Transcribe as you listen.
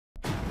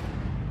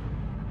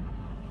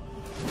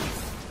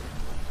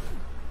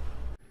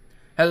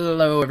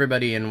Hello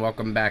everybody and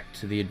welcome back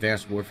to the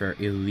Advanced Warfare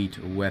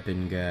Elite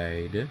Weapon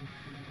Guide.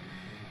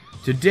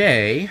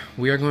 Today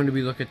we are going to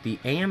be looking at the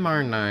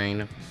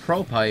AMR9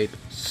 Pro-Pipe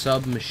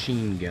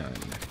Submachine Gun.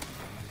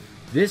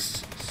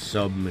 This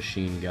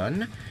submachine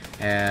gun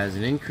has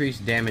an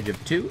increased damage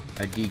of 2,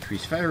 a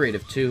decreased fire rate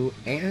of 2,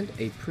 and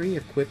a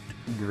pre-equipped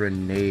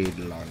grenade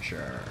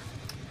launcher.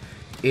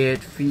 It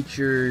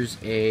features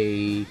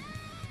a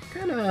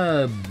kind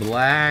of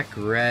black,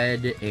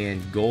 red,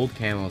 and gold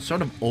camo,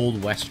 sort of old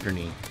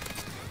westerny,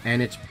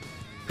 and it's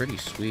pretty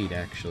sweet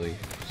actually.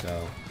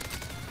 So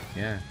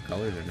yeah,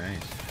 colors are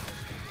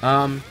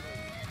nice.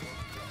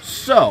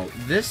 So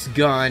this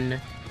gun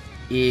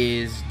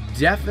is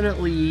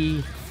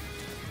definitely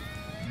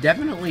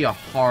a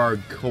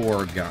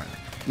hardcore gun.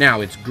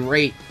 Now it's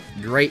great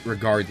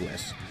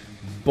regardless,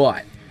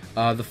 but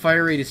the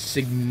fire rate is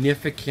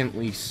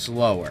significantly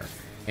slower.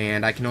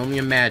 And I can only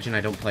imagine, I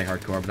don't play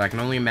hardcore, but I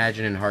can only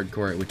imagine in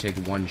hardcore it would take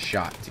 1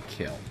 shot to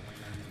kill.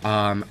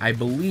 I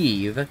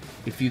believe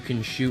if you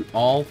can shoot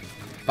all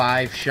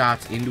 5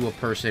 shots into a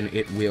person,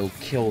 it will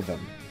kill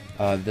them.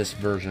 This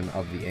version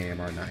of the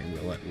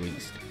AMR9 will at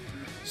least.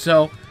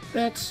 So,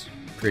 that's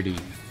pretty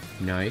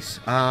nice.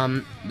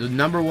 The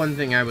number one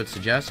thing I would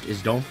suggest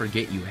is don't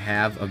forget you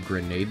have a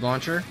grenade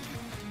launcher,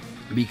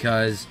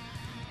 because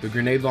the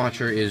grenade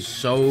launcher is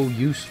so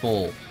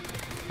useful.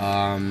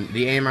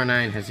 The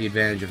AMR9 has the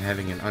advantage of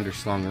having an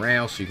underslung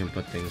rail, so you can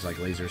put things like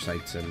laser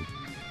sights and,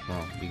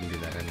 well, you can do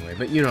that anyway,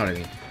 but you know what I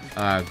mean.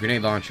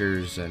 Grenade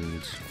launchers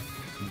and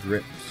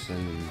grips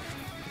and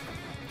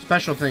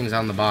special things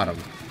on the bottom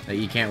that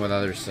you can't with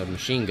other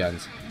submachine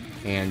guns.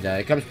 And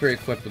it comes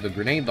pre-equipped with a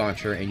grenade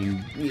launcher, and you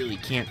really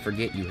can't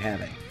forget you have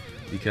it,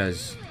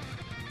 because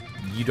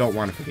you don't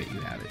want to forget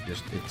you have it.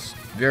 It's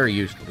very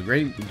useful.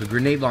 The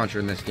grenade launcher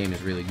in this game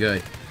is really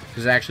good,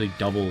 because it actually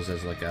doubles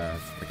as like a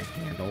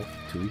handle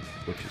too,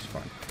 which is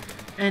fun.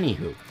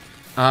 Anywho,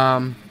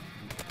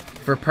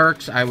 for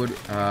perks, I would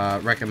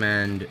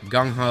recommend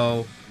Gung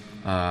Ho,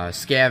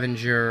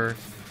 Scavenger,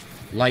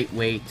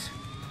 Lightweight,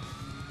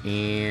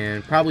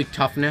 and probably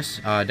Toughness.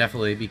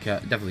 Definitely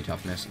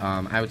Toughness.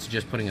 I would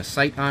suggest putting a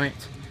sight on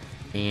it,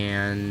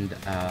 and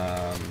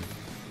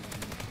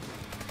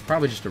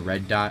probably just a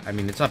red dot. I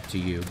mean, it's up to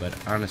you, but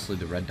honestly,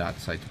 the red dot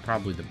sight's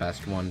probably the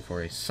best one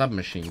for a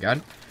submachine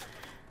gun.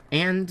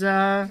 And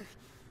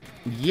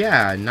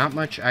yeah, not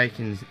much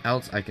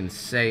else I can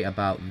say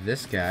about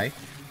this guy.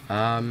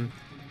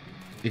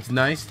 It's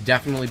nice,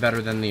 definitely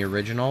better than the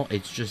original.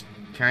 It's just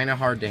kind of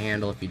hard to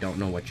handle if you don't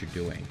know what you're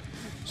doing.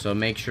 So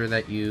make sure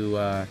that you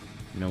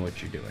know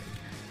what you're doing.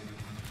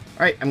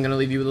 Alright, I'm going to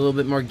leave you with a little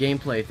bit more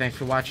gameplay. Thanks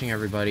for watching,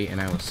 everybody,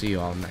 and I will see you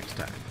all next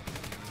time.